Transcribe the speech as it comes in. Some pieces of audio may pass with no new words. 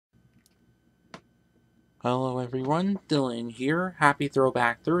Hello everyone, Dylan here. Happy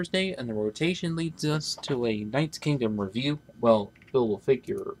Throwback Thursday, and the rotation leads us to a Knights Kingdom review. Well, build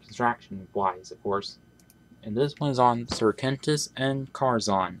figure construction wise, of course. And this one is on Sir Kenis and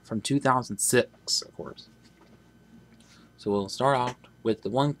Karzon from 2006, of course. So we'll start off with the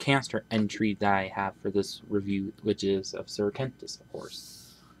one canister entry that I have for this review, which is of Sir Kenis, of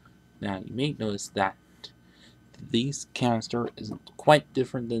course. Now, you may notice that these canister is quite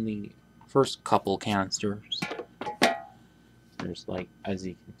different than the first couple canisters. There's like, as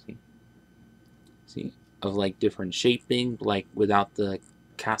you can see, of like different shaping, like without the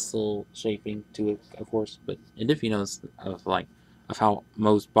castle shaping to it, of course. But and if you notice of how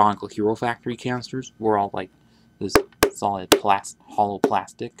most Barnacle Hero Factory canisters were all like this solid hollow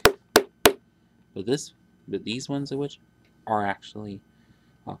plastic, but these ones of which are actually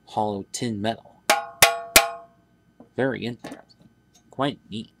hollow tin metal. Very interesting, quite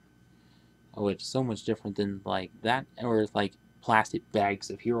neat. Which is so much different than like that, or like plastic bags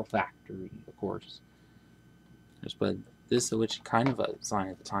of Hero Factory, of course. But this, which kind of a sign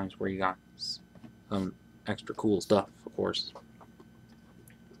at the times where you got some extra cool stuff, of course.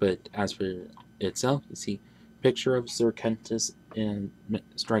 But as for itself, you see picture of Sir Kenis in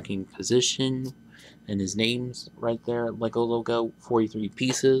striking position, and his name's right there, Lego logo, 43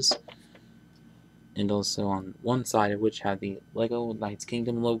 pieces. And also on one side of which had the Lego Knights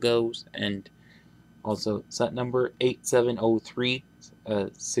Kingdom logos, and also set number 8703,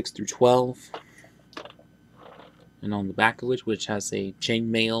 6 through 12. And on the back of which has a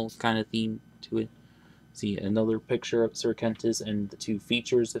chainmail kind of theme to it. See another picture of Sir Kenis and the two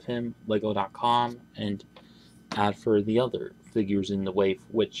features of him, Lego.com, and ad for the other figures in the wave,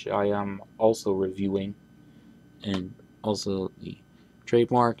 which I am also reviewing, and also the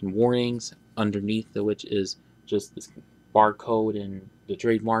trademark and warnings underneath, which is just this barcode and the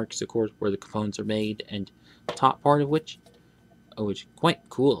trademarks, of course, where the components are made, and top part of which quite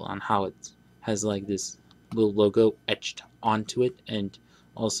cool on how it has like this little logo etched onto it, and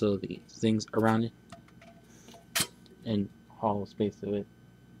also the things around it, and hollow space of it,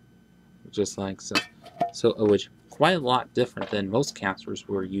 just like so. So, which quite a lot different than most casters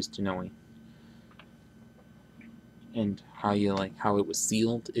we're used to knowing, and how it was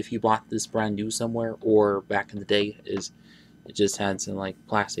sealed if you bought this brand new somewhere, or back in the day is it just had some like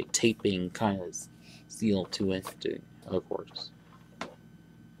plastic taping kind of seal to it, of course,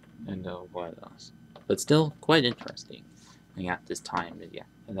 and what else? But still quite interesting at this time. And yeah,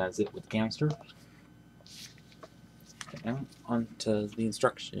 and that's it with the canister. Now on to the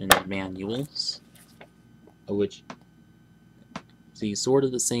instruction manuals, which see sort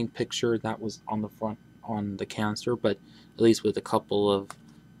of the same picture that was on the front on the canister, but at least with a couple of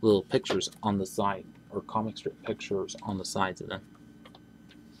little pictures on the side, or comic strip pictures on the sides of them.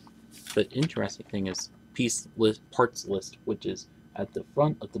 But interesting thing is parts list, which is at the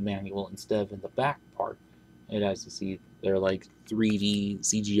front of the manual instead of in the back part. And as you see, they're like 3D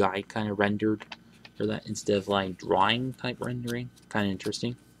CGI kind of rendered for that instead of like drawing type rendering. Kind of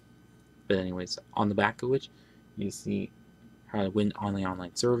interesting. But anyways, on the back of which you see how to win on the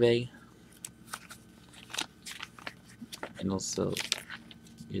online survey, and also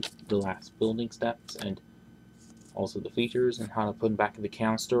the last building steps, and also the features and how to put them back in the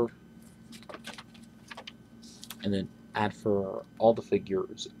canister, and then add for all the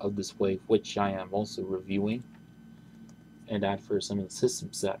figures of this wave, which I am also reviewing, and add for some of the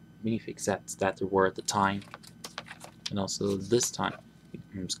system set minifig sets that there were at the time, and also this time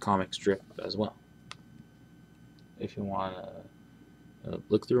there's comic strip as well. If you want to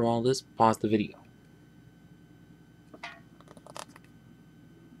look through all this, pause the video.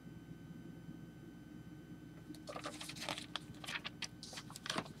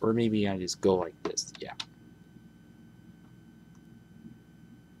 Or maybe I just go like this, yeah.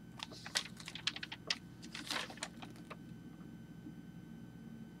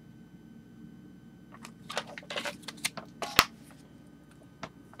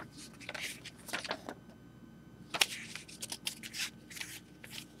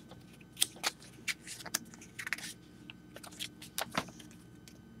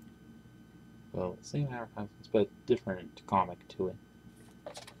 Well, same advertisements, but different comic to it.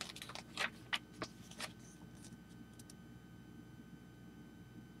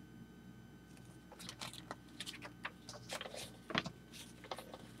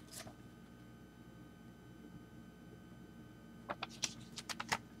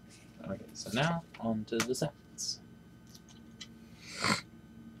 Okay, so now on to the sets.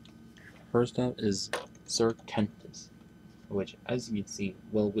 First up is Sir Kenis, which, as you can see,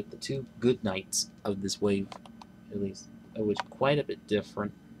 well, with the two good knights of this wave, at least, which quite a bit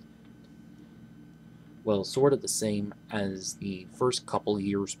different. well, sort of the same as the first couple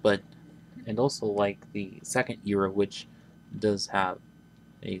years, but and also like the second year, which does have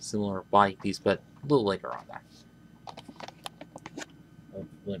a similar body piece, but a little later on that.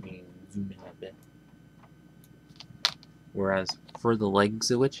 Let me zoom in a bit. Whereas for the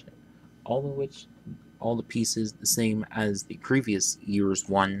legs of which all the pieces the same as the previous year's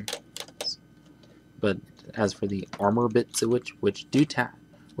one, but as for the armor bits of which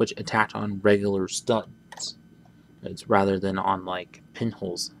attach on regular studs, it's rather than on like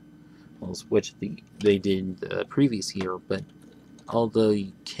pinholes, which they did the previous year. But although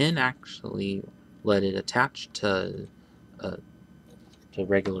you can actually let it attach to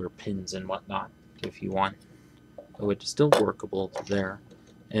regular pins and whatnot if you want, which is still workable there.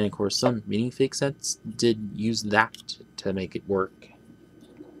 And of course, some minifig sets did use that to make it work.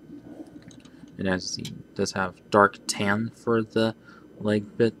 And as you see, it does have dark tan for the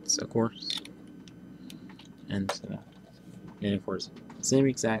leg bits, of course. And of course, same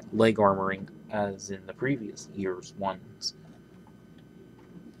exact leg armoring as in the previous year's ones.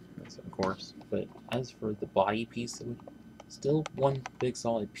 That's of course. But as for the body piece, still one big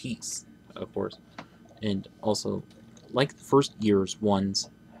solid piece, of course. And also, like the first year's ones,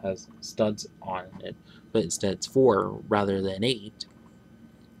 has studs on it, but instead it's 4 rather than 8.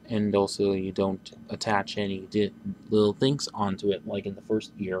 And also, you don't attach any little things onto it like in the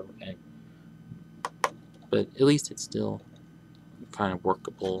first year. But at least it's still kind of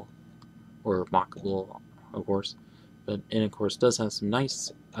workable or mockable, of course. And of course, does have some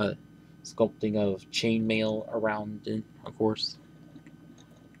nice sculpting of chainmail around it, of course.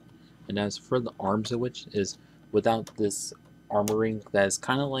 And as for the arms of which is without this armoring that is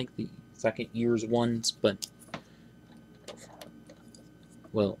kind of like the second year's ones, but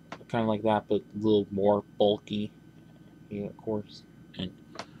well, kind of like that, but a little more bulky, yeah, of course. And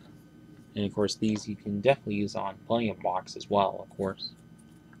of course, these you can definitely use on plenty of mocks as well, of course.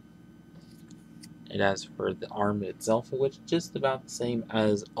 And as for the arm itself, which is just about the same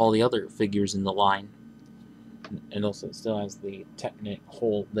as all the other figures in the line. And also it still has the Technic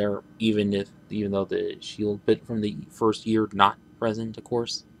hole there, even though the shield bit from the first year not present, of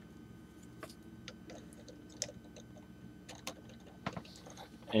course.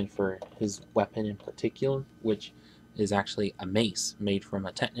 And for his weapon in particular, which is actually a mace made from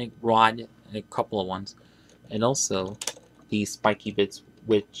a Technic rod and a couple of ones, and also the spiky bits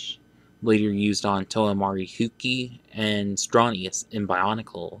which later used on Toamari Huki and Stronius in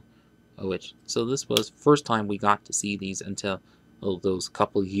Bionicle. So this was first time we got to see these until those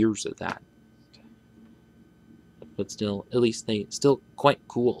couple years of that. But still, at least they still quite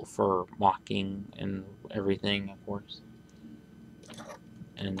cool for mocking and everything, of course.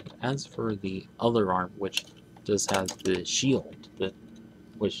 And as for the other arm, which does have the shield,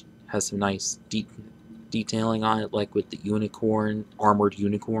 which has some nice detailing on it, like with the unicorn, armored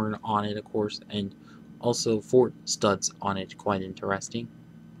unicorn on it, of course, and also 4 studs on it, quite interesting.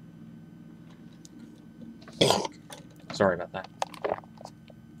 Sorry about that.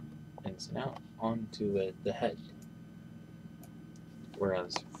 And so now on to the head.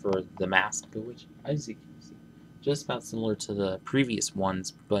 Whereas for the mask, which as you can see, just about similar to the previous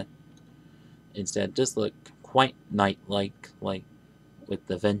ones, but instead just look quite knight-like, like with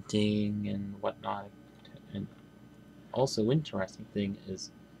the venting and whatnot. And also interesting thing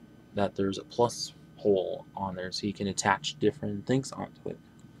is that there's a plus hole on there, so you can attach different things onto it.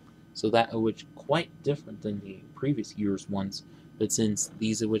 So that which quite different than the previous year's ones, but since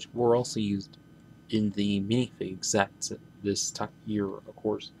these of which were also used in the minifig sets this year, of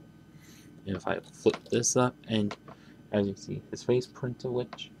course. And if I flip this up, and as you can see, his face print of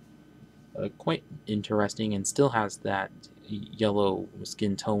which quite interesting and still has that yellow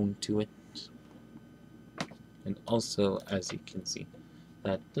skin tone to it. And also, as you can see,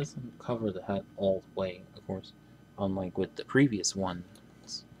 that doesn't cover the head all the way, of course, unlike with the previous ones.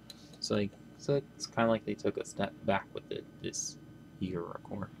 So it's kind of like they took a step back with it this year, of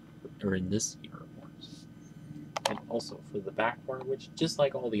course, or in this year, of course. And also for the back part, which just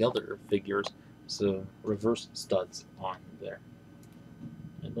like all the other figures, so reverse studs on there.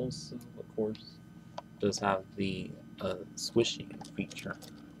 And also, of course, does have the swishing feature.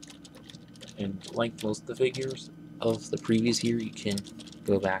 And like most of the figures of the previous year, you can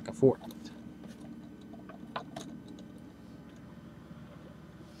go back and forth.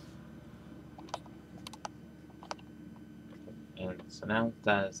 And so now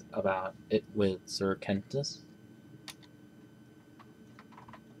that is about it with Sir Kenis.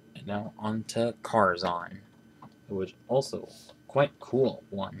 And now on to Karzon, which also quite cool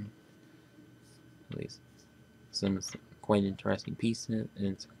one. At least some quite interesting pieces.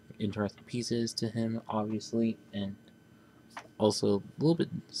 And interesting pieces to him, obviously, and also a little bit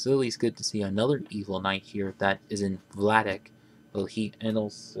silly. It's good to see another evil knight here that is in Vladik, well, and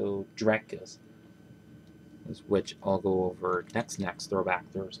also Drakus, which I'll go over next Throwback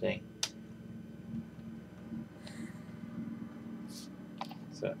Thursday.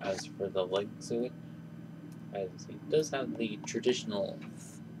 So as for the legs of it, as you see, it does have the traditional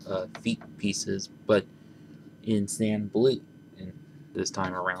feet pieces, but in sand blue this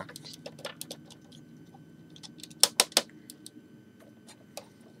time around.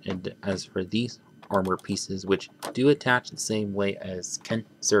 And as for these armor pieces, which do attach the same way as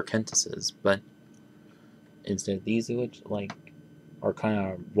Sir Kentis's, but instead these which are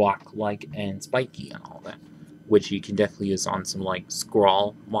kind of rock-like and spiky and all that, which you can definitely use on some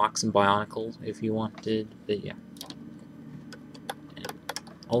scrawl mocks and bionicles if you wanted. But yeah. And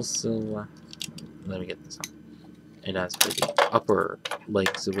also, let me get this on. And as for the upper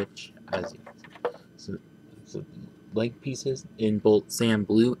legs, which as you so leg pieces in both sand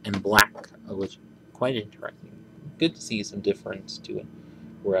blue and black, which quite interesting. Good to see some difference to it.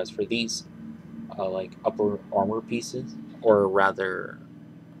 Whereas for these, upper armor pieces, or rather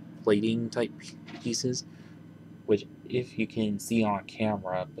plating type pieces, which if you can see on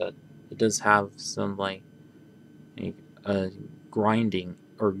camera, but it does have some grinding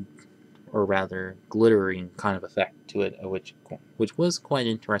or rather glittering kind of effect to it, which was quite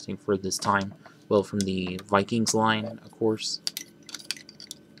interesting for this time. Well, from the Vikings line, of course.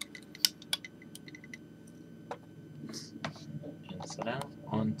 And so now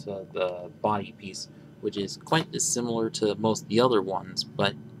on to the body piece, which is quite similar to most of the other ones,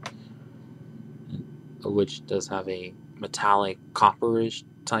 but which does have a metallic copperish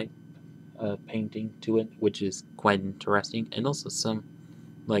type painting to it, which is quite interesting, and also some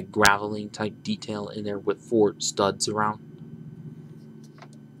graveling type detail in there with 4 studs around.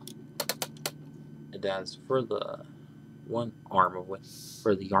 And as for the one arm of which,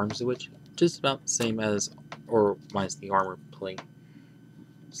 for the arms of which, just about the same as, or minus the armor plate,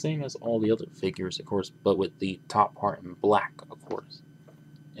 same as all the other figures, of course, but with the top part in black, of course,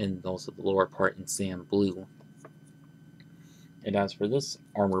 and also the lower part in sand blue. And as for this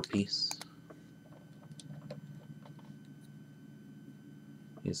armor piece,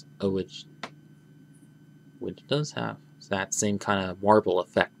 is which does have that same kind of marble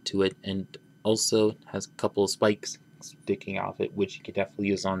effect to it, and also has a couple of spikes sticking off it, which you could definitely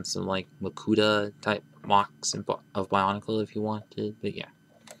use on some Makuta type mocks of Bionicle if you wanted. But yeah,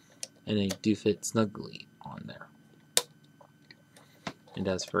 and they do fit snugly on there. And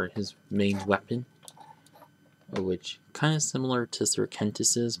as for his main weapon, which kind of similar to Sir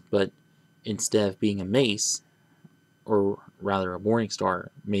Kentis's, but instead of being a mace, or rather a morning star,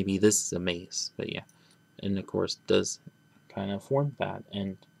 maybe this is a mace. But yeah, and of course does kind of form that,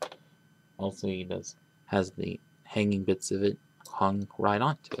 and also he has the hanging bits of it hung right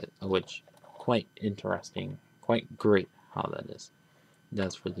onto it, which quite interesting, quite great how that is. And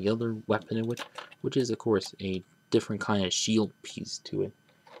as for the other weapon, which is of course a different kind of shield piece to it,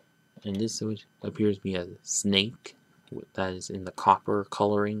 and this which appears to be a snake that is in the copper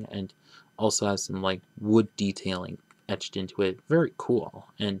coloring, and also has some wood detailing etched into it. Very cool,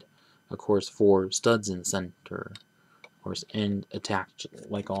 and of course 4 studs in the center, of course, and attached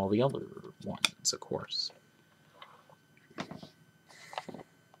like all the other ones, of course.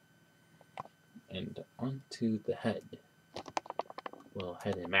 And onto the head. Well,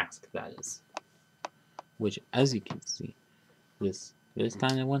 head and mask, that is. Which, as you can see, this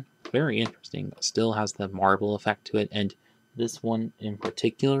kind of one, very interesting. Still has the marble effect to it, and this one in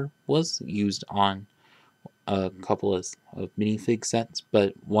particular was used on a couple of minifig sets,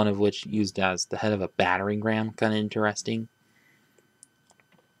 but one of which used as the head of a battering ram, kind of interesting.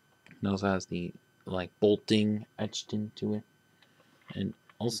 It also has the bolting etched into it, and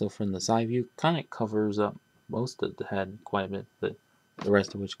also from the side view, kind of covers up most of the head quite a bit, but the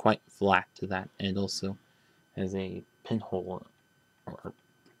rest of which quite flat to that, and also has a pinhole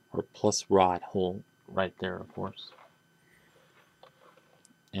or plus rod hole right there, of course,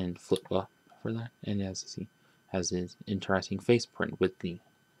 and flip up for that. And as you see, has his interesting face print with the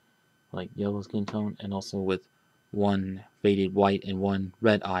yellow skin tone, and also with one faded white and one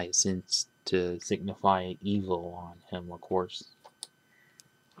red eye, since to signify evil on him, of course.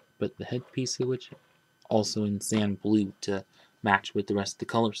 But the headpiece of which also in sand blue to match with the rest of the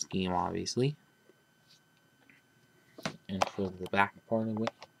color scheme, obviously. And for the back part of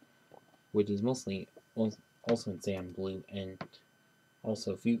it, which is mostly also in sand blue, and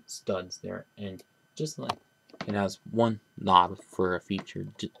also a few studs there, and just it has one knob for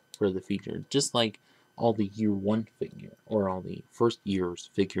the feature, just like all the year one figure, or all the first year's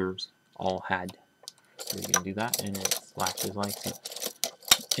figures all had. So you can do that, and it flashes like so.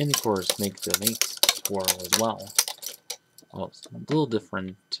 And of course, make the mates twirl as well. Well, it's a little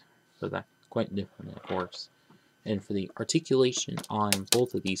different for that, quite different, of course. And for the articulation on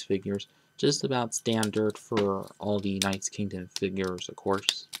both of these figures, just about standard for all the Knights Kingdom figures, of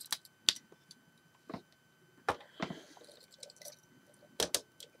course.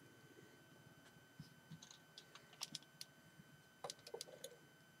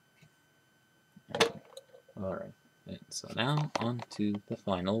 Alright, and so now on to the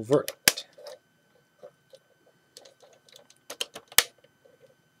final verdict.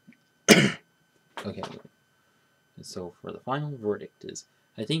 Okay, so for the final verdict is,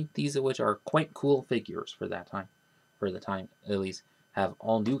 I think these of which are quite cool figures for that time, for the time at least, have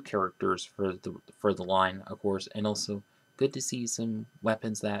all new characters for the line, of course, and also good to see some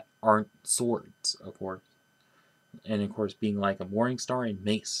weapons that aren't swords, of course, and of course being like a Morning Star and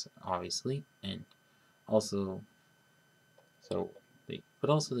Mace, obviously, and also but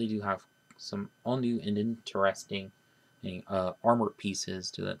also they do have some all new and interesting armor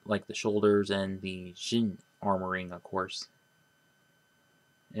pieces to like the shoulders and the shin armoring, of course.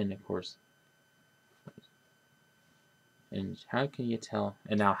 And of course, and how can you tell?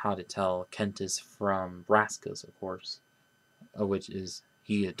 And now how to tell Kentis from Raskas, of course, which is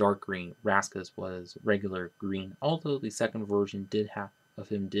he a dark green. Raskas was regular green. Although the second version did have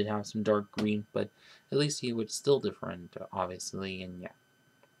some dark green, but at least he was still different, obviously, and yeah.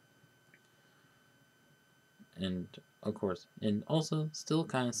 And of course, and also still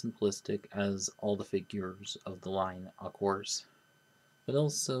kind of simplistic as all the figures of the line, of course. But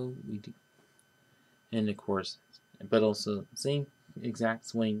also we do, and of course, but also same exact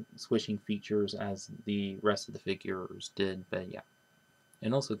swishing features as the rest of the figures did. But yeah,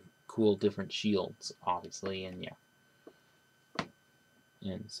 and also cool different shields, obviously, and yeah.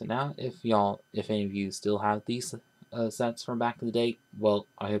 And so now, if any of you still have these sets from back in the day, well,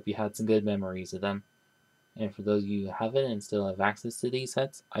 I hope you had some good memories of them. And for those of you who haven't and still have access to these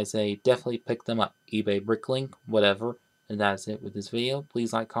sets, I say definitely pick them up. eBay, Bricklink, whatever. And that's it with this video.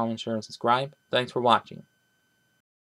 Please like, comment, share, and subscribe. Thanks for watching.